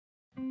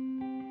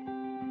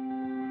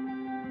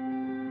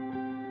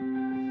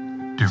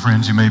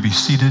friends, you may be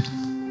seated.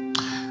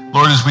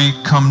 Lord, as we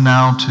come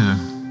now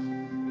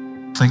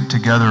to think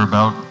together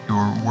about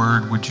your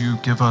word, would you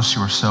give us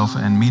yourself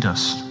and meet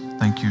us?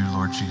 Thank you,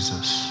 Lord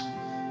Jesus.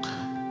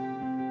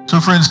 So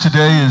friends,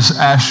 today is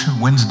Ash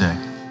Wednesday.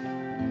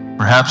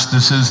 Perhaps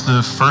this is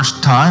the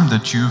first time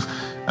that you've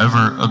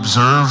ever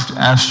observed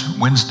Ash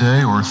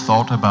Wednesday or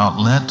thought about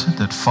Lent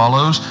that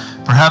follows.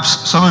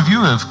 Perhaps some of you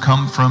have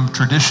come from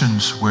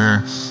traditions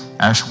where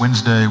Ash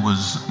Wednesday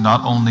was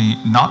not only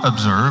not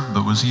observed,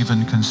 but was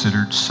even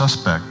considered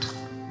suspect.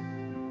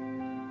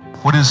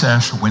 What is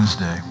Ash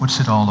Wednesday? What's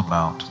it all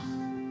about?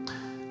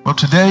 Well,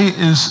 today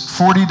is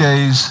 40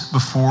 days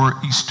before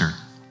Easter,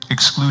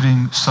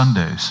 excluding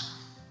Sundays.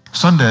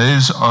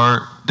 Sundays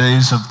are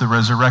days of the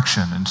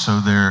resurrection, and so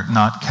they're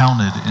not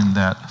counted in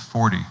that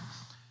 40.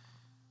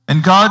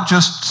 And God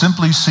just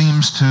simply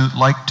seems to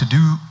like to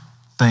do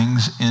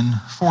things in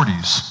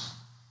 40s.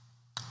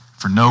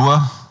 For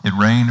Noah, it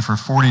rained for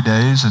 40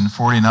 days and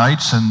 40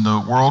 nights, and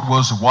the world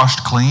was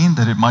washed clean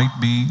that it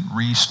might be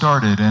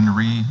restarted and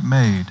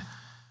remade.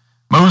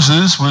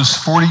 Moses was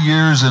 40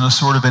 years in a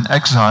sort of an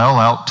exile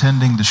out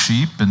tending the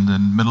sheep in the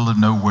middle of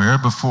nowhere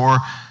before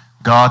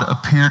God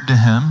appeared to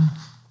him,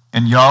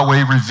 and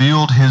Yahweh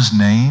revealed his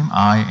name,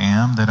 I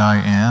am that I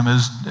am,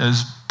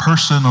 as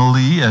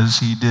personally as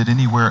he did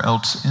anywhere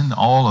else in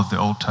all of the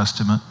Old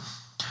Testament.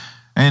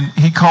 And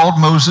he called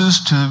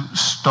Moses to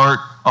start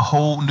a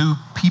whole new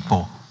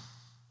people,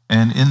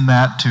 and in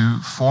that to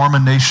form a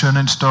nation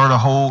and start a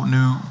whole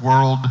new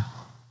world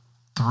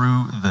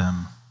through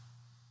them.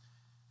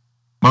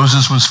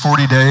 Moses was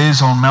 40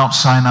 days on Mount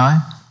Sinai.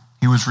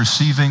 He was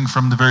receiving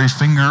from the very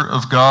finger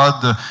of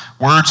God the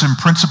words and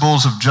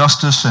principles of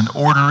justice and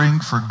ordering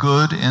for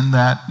good in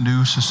that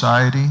new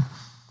society.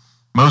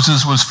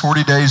 Moses was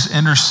 40 days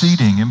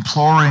interceding,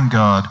 imploring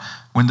God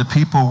when the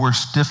people were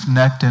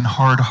stiff-necked and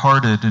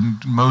hard-hearted,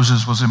 and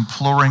Moses was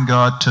imploring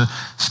God to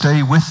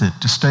stay with it,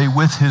 to stay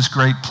with his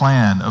great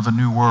plan of a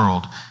new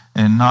world,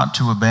 and not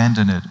to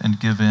abandon it and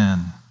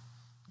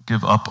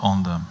give up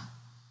on them.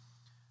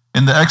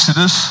 In the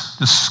Exodus,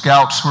 the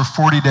scouts were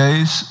 40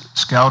 days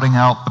scouting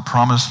out the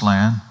promised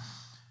land.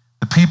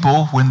 The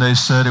people, when they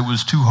said it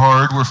was too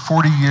hard, were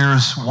 40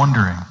 years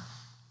wandering,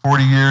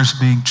 40 years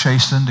being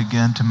chastened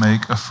again to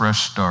make a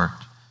fresh start.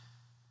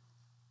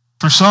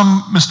 For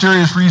some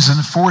mysterious reason,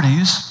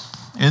 40s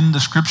in the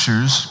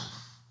scriptures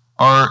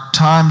are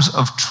times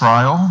of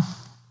trial.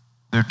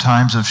 They're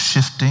times of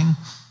shifting.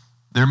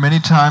 They're many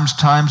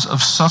times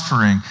of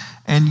suffering.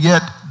 And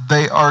yet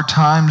they are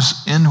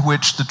times in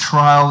which the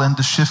trial and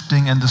the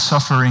shifting and the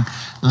suffering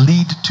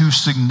lead to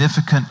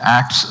significant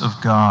acts of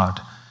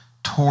God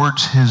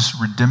towards his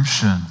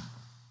redemption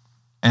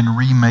and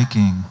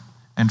remaking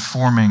and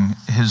forming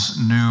his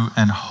new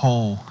and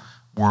whole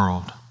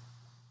world.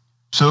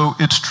 So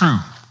it's true.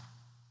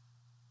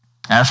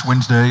 Ash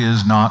Wednesday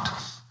is not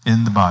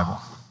in the Bible.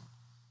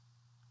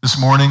 This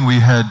morning we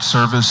had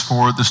service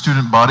for the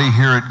student body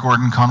here at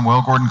Gordon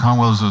Conwell. Gordon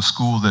Conwell is a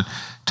school that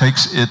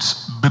takes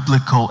its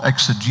biblical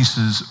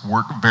exegesis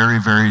work very,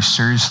 very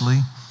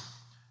seriously.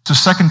 It's the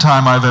second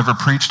time I've ever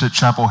preached at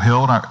Chapel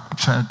Hill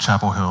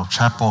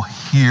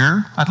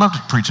here. I'd love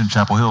to preach in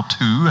Chapel Hill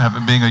too,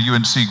 being a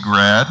UNC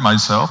grad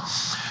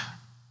myself.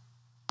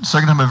 The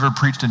second time I've ever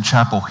preached in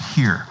Chapel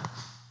here.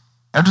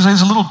 I have to say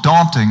it's a little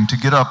daunting to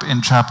get up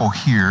in chapel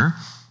here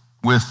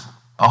with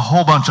a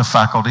whole bunch of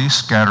faculty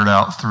scattered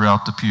out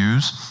throughout the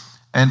pews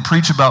and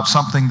preach about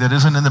something that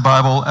isn't in the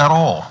Bible at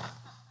all.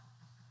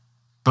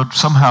 But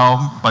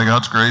somehow, by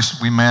God's grace,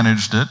 we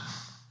managed it.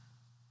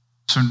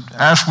 So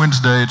Ash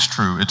Wednesday, it's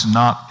true, it's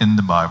not in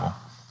the Bible.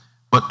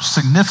 But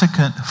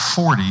significant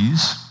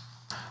 40s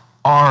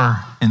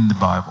are in the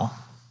Bible.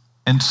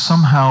 And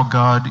somehow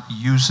God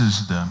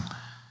uses them.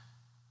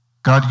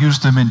 God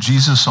used them in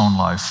Jesus' own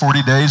life.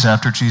 40 days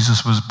after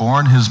Jesus was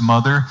born, his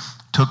mother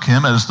took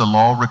him, as the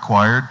law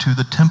required, to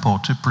the temple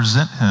to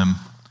present him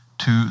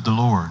to the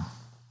Lord.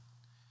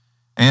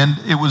 And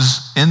it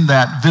was in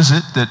that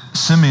visit that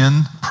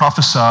Simeon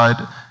prophesied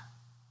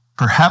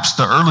perhaps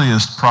the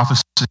earliest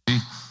prophecy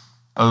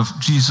of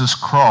Jesus'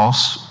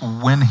 cross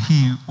when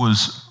he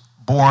was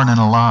born and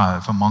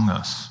alive among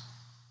us.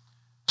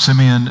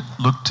 Simeon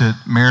looked at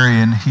Mary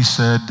and he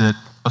said that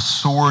a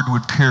sword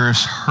would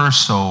pierce her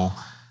soul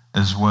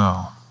as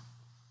well.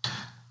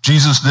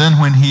 Jesus then,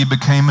 when he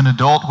became an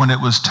adult, when it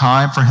was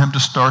time for him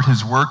to start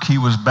his work, he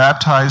was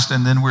baptized,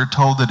 and then we're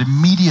told that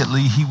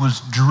immediately he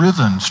was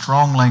driven,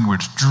 strong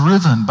language,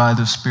 driven by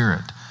the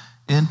Spirit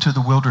into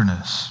the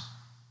wilderness.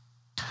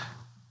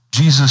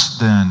 Jesus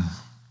then,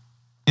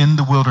 in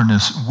the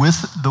wilderness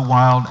with the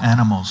wild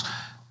animals,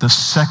 the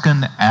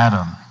second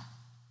Adam,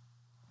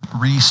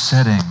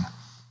 resetting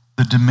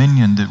the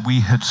dominion that we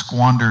had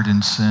squandered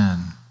in sin,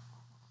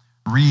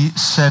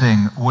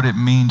 resetting what it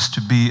means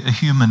to be a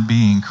human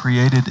being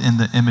created in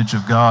the image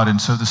of God. And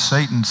so the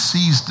Satan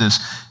sees this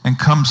and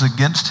comes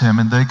against him,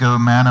 and they go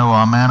mano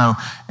a mano,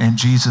 and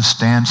Jesus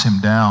stands him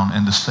down,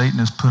 and the Satan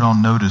is put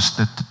on notice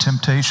that the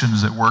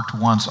temptations that worked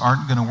once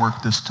aren't going to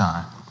work this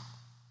time.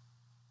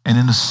 And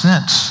in a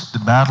sense, the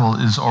battle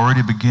is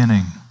already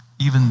beginning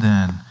even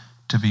then,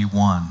 to be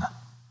one.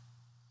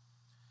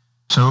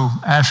 So,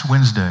 Ash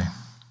Wednesday.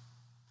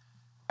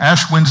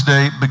 Ash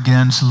Wednesday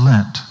begins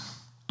Lent.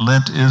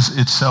 Lent is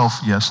itself,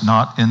 yes,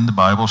 not in the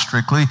Bible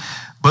strictly,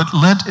 but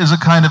Lent is a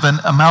kind of an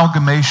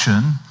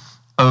amalgamation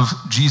of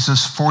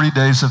Jesus' 40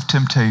 days of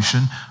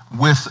temptation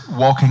with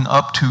walking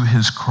up to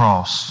his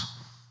cross.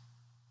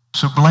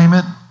 So blame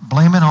it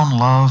on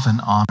love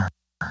and honor.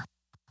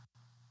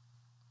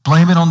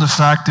 Blame it on the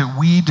fact that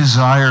we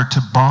desire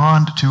to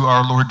bond to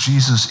our Lord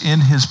Jesus in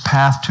his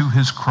path to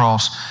his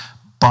cross,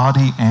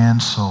 body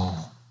and soul.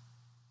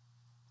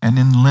 And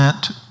in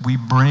Lent, we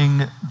bring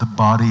the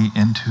body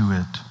into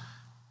it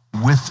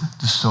with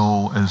the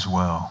soul as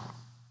well.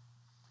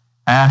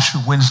 Ash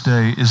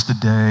Wednesday is the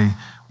day,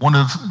 one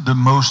of the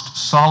most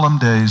solemn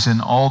days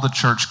in all the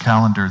church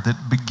calendar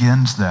that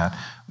begins that.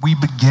 We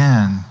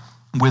begin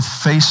with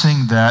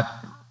facing that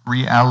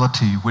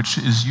reality which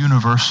is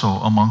universal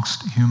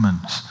amongst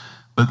humans,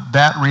 but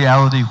that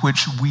reality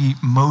which we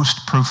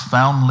most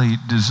profoundly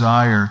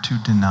desire to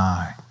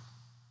deny,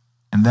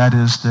 and that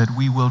is that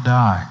we will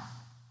die.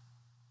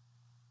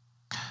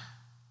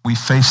 We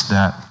face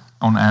that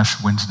on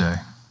Ash Wednesday.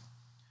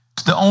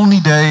 It's the only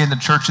day in the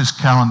church's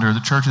calendar. The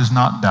church is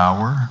not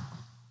dour.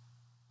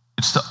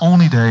 It's the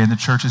only day in the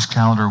church's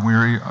calendar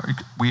where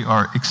we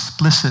are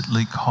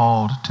explicitly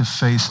called to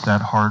face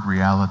that hard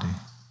reality.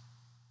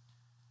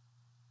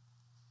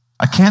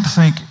 I can't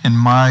think in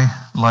my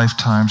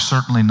lifetime,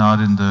 certainly not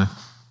in the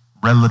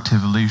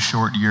relatively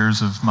short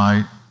years of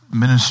my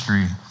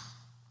ministry,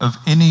 of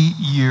any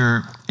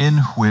year in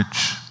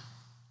which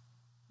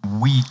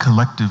we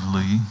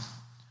collectively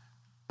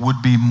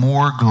would be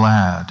more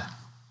glad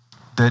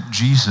that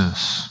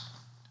Jesus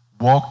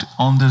walked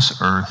on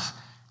this earth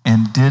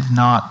and did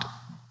not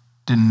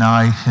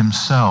deny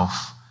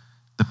himself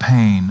the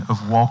pain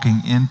of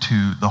walking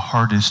into the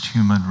hardest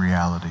human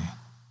reality.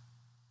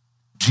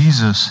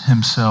 Jesus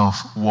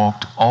himself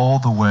walked all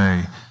the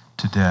way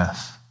to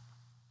death,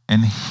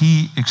 and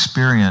he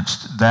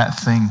experienced that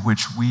thing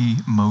which we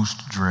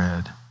most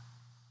dread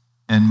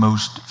and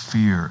most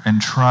fear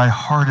and try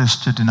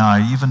hardest to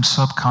deny, even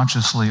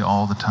subconsciously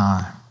all the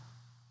time.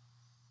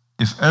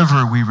 If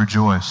ever we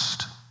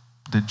rejoiced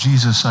that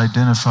Jesus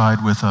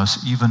identified with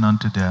us even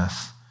unto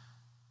death,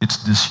 it's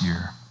this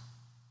year.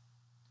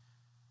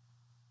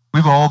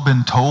 We've all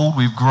been told,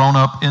 we've grown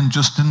up in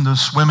the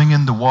swimming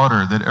in the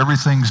water, that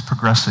everything's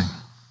progressing.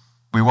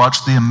 We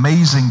watch the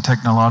amazing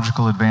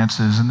technological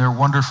advances, and they're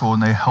wonderful,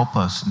 and they help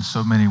us in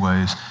so many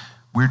ways.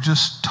 We're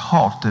just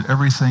taught that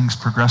everything's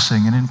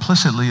progressing, and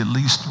implicitly, at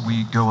least,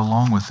 we go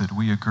along with it.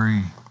 We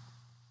agree.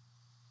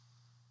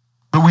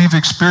 But we've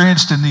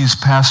experienced in these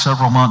past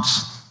several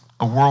months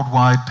a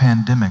worldwide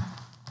pandemic.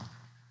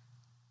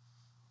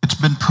 It's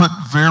been put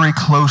very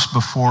close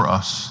before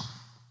us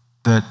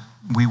that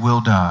we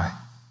will die.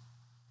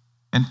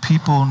 And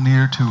people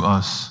near to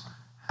us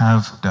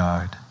have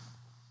died.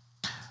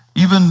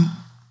 Even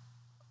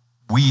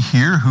we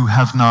here who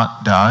have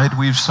not died,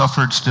 we've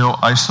suffered still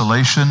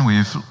isolation.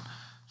 We've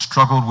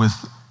struggled with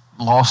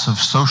loss of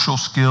social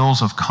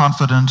skills, of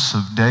confidence,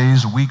 of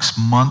days, weeks,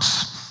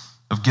 months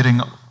of getting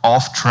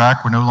off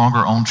track. We're no longer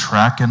on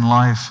track in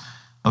life,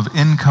 of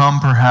income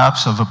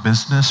perhaps, of a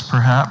business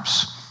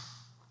perhaps,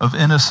 of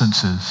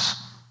innocences,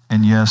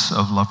 and yes,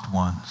 of loved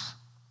ones.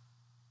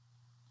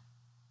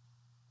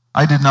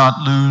 I did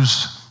not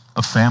lose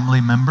a family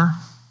member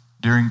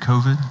during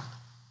COVID.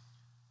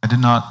 I did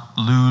not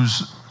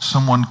lose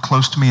someone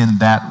close to me in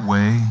that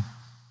way.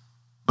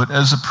 But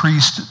as a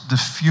priest, the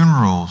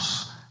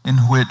funerals in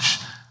which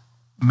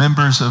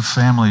members of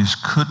families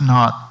could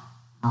not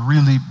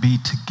really be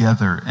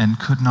together and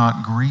could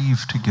not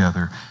grieve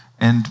together,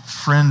 and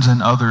friends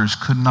and others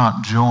could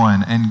not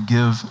join and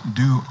give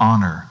due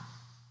honor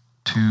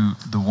to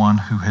the one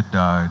who had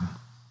died.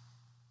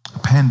 A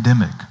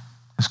pandemic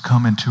has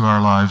come into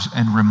our lives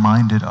and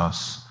reminded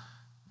us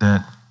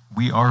that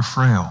we are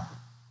frail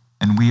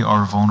and we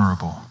are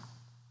vulnerable.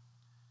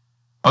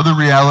 Other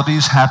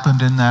realities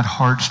happened in that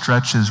hard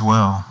stretch as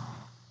well.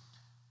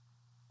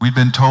 We've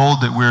been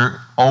told that we're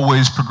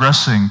always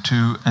progressing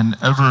to an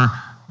ever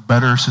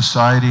better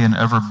society, an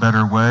ever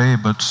better way,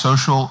 but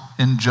social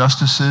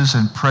injustices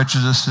and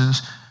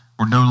prejudices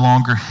were no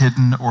longer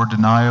hidden or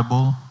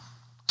deniable.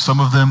 Some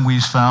of them we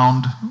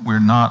found we're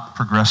not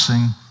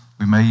progressing.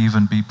 We may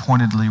even be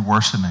pointedly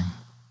worsening.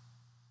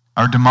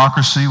 Our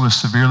democracy was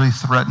severely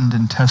threatened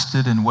and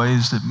tested in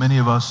ways that many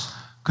of us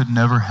could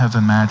never have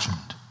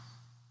imagined.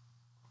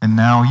 And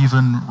now,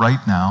 even right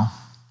now,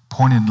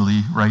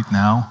 pointedly right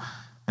now,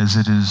 as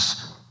it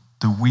is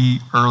the wee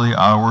early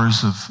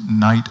hours of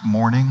night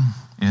morning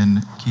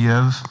in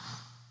Kiev,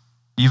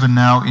 even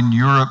now in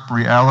Europe,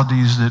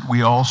 realities that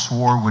we all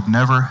swore would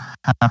never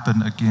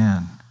happen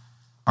again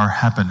are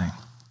happening.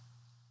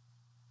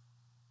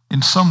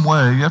 In some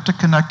way, you have to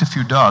connect a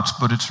few dots,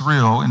 but it's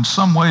real. In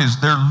some ways,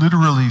 they're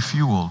literally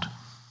fueled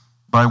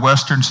by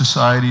Western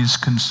society's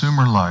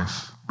consumer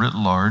life writ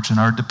large and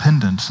our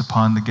dependence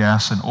upon the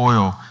gas and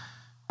oil,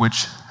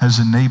 which has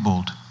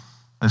enabled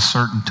a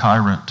certain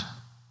tyrant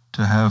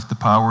to have the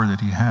power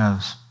that he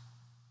has.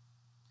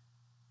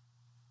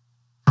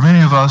 For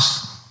many of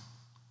us,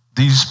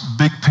 these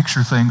big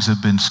picture things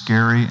have been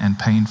scary and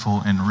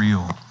painful and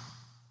real.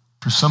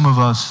 For some of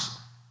us,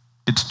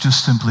 it's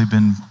just simply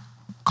been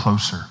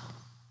closer,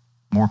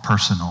 more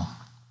personal.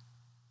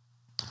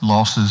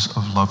 Losses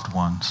of loved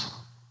ones.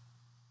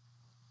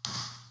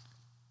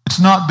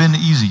 It's not been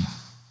easy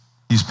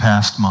these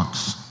past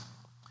months.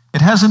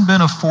 It hasn't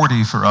been a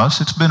 40 for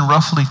us. It's been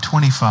roughly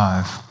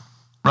 25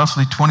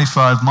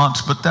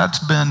 months, but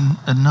that's been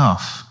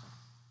enough.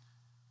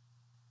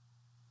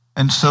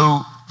 And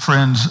so,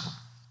 friends,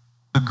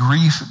 the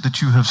grief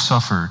that you have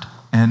suffered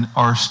and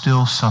are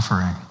still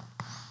suffering,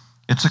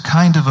 it's a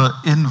kind of an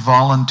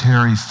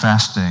involuntary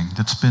fasting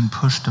that's been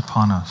pushed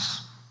upon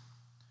us.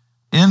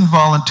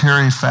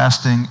 Involuntary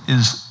fasting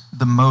is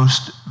the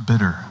most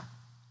bitter.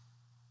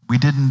 We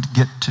didn't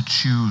get to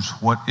choose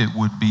what it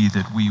would be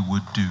that we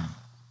would do.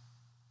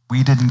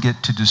 We didn't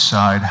get to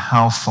decide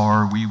how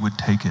far we would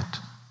take it.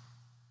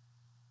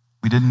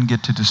 We didn't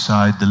get to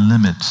decide the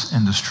limits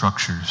and the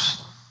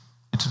structures.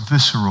 It's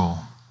visceral,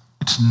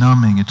 it's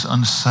numbing, it's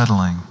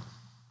unsettling.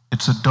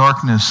 It's a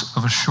darkness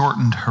of a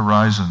shortened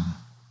horizon.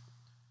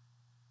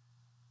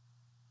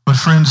 But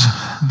friends,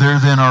 there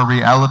then are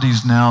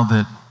realities now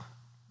that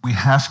we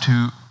have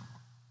to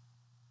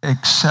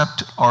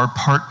accept are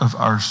part of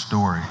our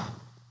story.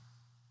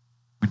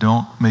 We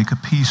don't make a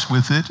peace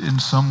with it in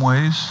some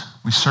ways.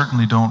 We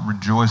certainly don't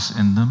rejoice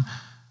in them.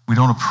 We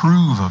don't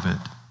approve of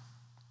it.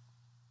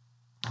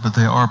 But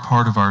they are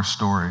part of our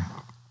story.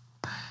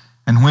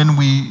 And when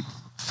we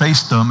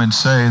face them and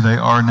say they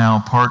are now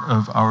part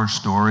of our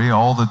story,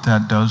 all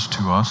that does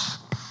to us,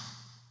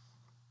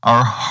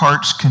 our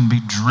hearts can be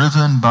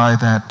driven by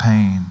that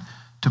pain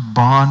to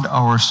bond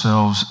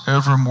ourselves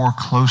ever more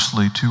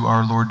closely to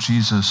our Lord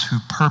Jesus, who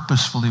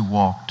purposefully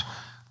walked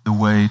the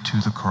way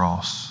to the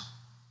cross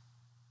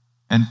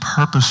and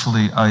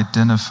purposefully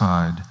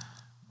identified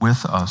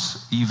with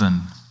us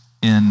even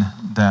in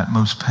that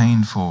most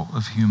painful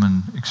of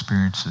human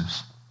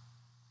experiences.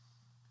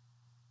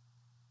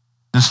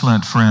 This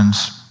Lent,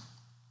 friends,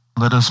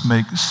 let us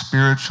make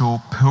spiritual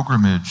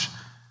pilgrimage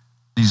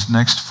these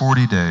next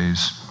 40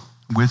 days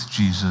with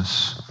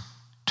Jesus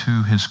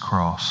to his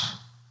cross.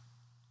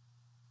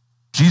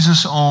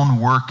 Jesus'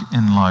 own work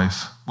in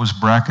life was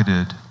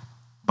bracketed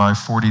by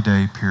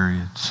 40-day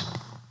periods.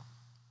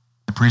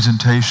 The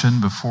presentation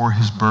before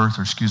his birth,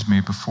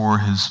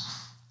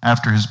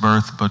 after his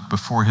birth, but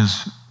before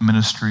his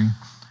ministry,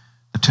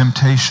 the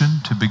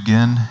temptation to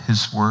begin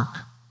his work.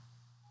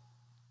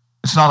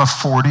 It's not a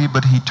 40,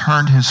 but he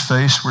turned his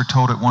face, we're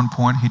told at one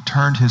point, he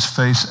turned his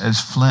face as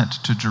flint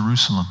to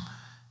Jerusalem,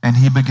 and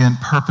he began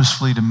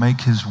purposefully to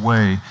make his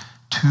way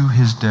to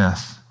his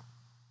death.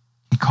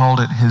 He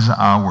called it his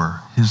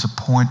hour, his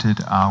appointed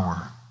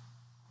hour.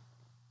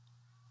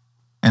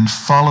 And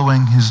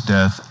following his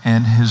death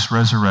and his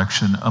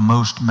resurrection, a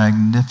most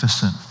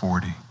magnificent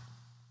 40.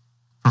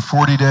 For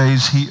 40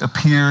 days, he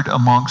appeared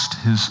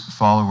amongst his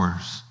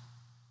followers,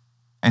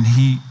 and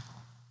he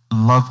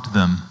loved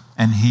them,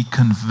 and he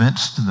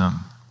convinced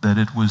them that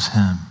it was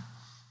him.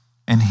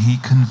 And he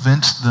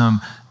convinced them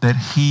that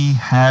he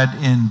had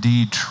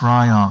indeed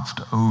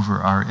triumphed over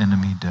our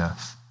enemy,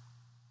 death.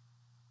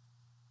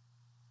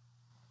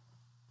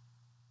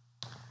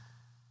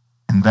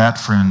 And that,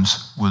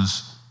 friends,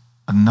 was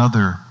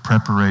another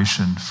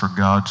preparation for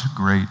God's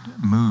great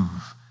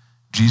move.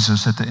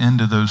 Jesus, at the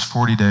end of those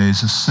 40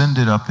 days,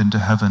 ascended up into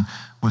heaven,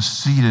 was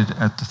seated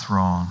at the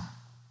throne.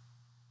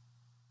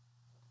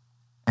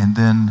 And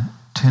then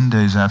 10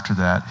 days after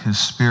that, his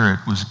Spirit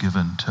was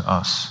given to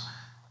us,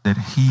 that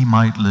he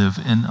might live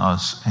in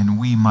us and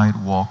we might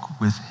walk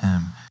with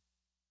him.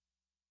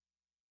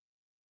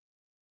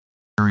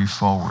 Carry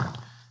forward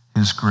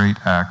his great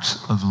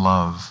acts of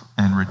love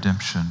and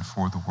redemption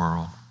for the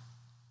world.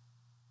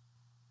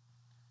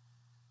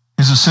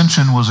 His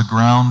ascension was a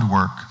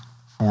groundwork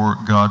for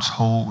God's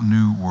whole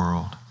new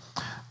world.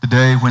 The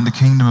day when the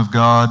kingdom of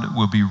God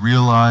will be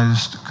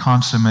realized,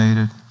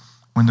 consummated,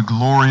 when the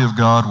glory of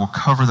God will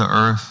cover the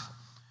earth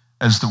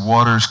as the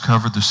waters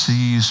cover the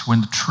seas,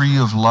 when the tree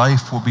of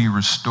life will be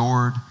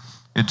restored,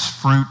 its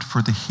fruit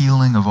for the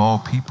healing of all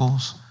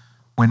peoples,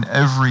 when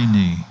every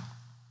knee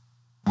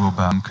will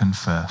bow and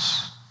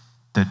confess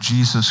that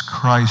Jesus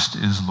Christ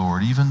is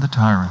Lord, even the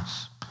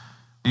tyrants,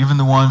 even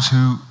the ones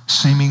who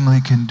seemingly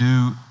can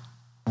do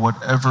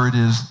whatever it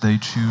is they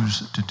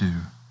choose to do.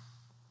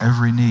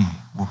 Every knee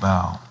will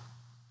bow.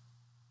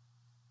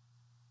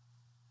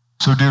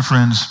 So, dear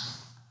friends,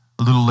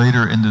 a little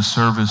later in this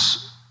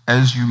service,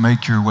 as you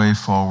make your way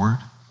forward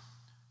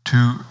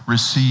to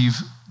receive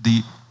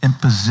the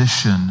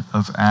imposition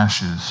of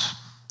ashes,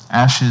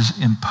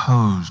 ashes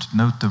imposed,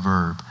 note the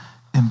verb,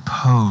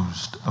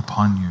 imposed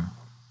upon you,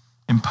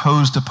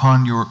 imposed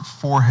upon your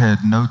forehead,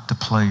 note the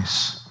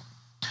place.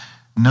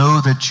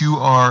 Know that you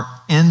are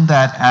in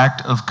that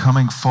act of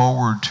coming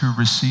forward to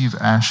receive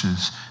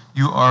ashes.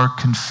 You are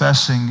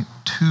confessing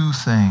two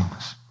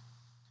things.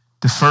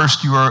 The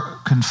first, you are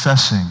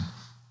confessing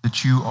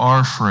that you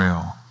are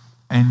frail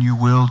and you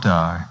will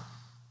die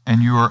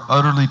and you are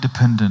utterly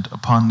dependent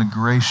upon the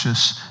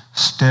gracious,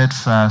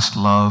 steadfast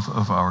love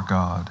of our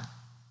God.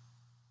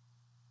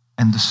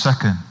 And the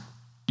second,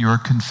 you are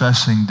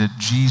confessing that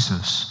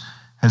Jesus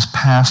has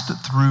passed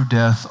through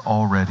death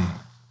already,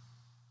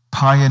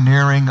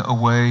 pioneering a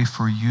way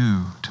for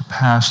you to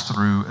pass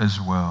through as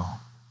well.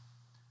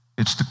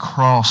 It's the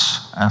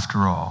cross, after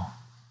all,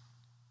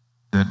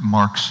 that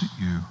marks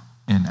you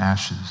in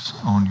ashes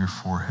on your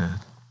forehead.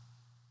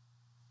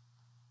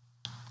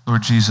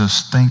 Lord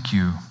Jesus, thank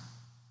you.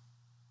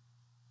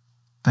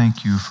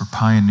 Thank you for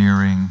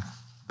pioneering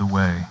the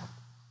way.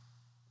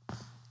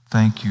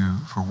 Thank you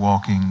for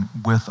walking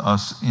with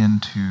us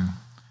into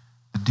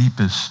the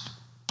deepest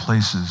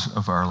places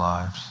of our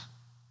lives.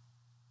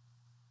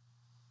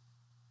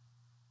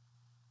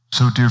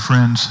 So, dear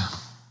friends,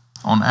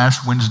 on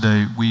Ash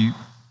Wednesday, we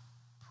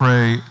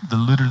pray the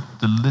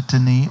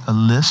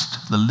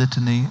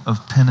litany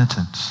of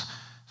penitence.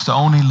 It's the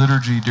only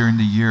liturgy during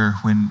the year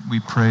when we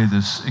pray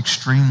this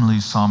extremely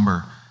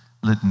somber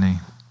litany.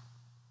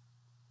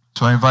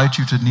 So I invite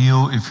you to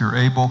kneel if you're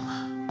able,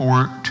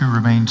 or to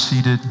remain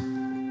seated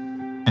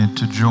and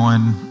to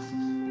join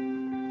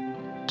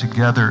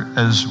together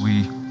as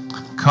we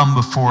come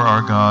before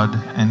our God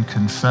and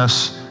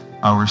confess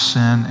our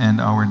sin and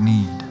our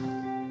need.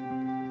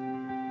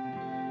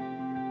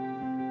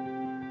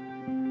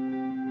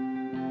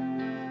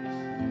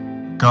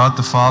 God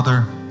the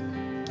Father,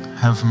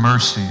 have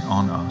mercy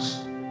on us.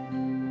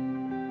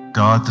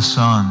 God the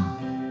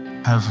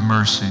Son, have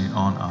mercy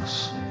on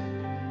us.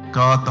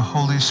 God the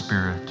Holy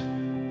Spirit,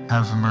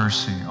 have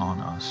mercy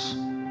on us.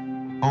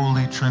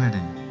 Holy Trinity,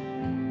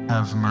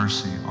 have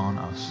mercy on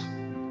us.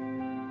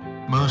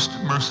 Most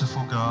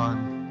merciful God,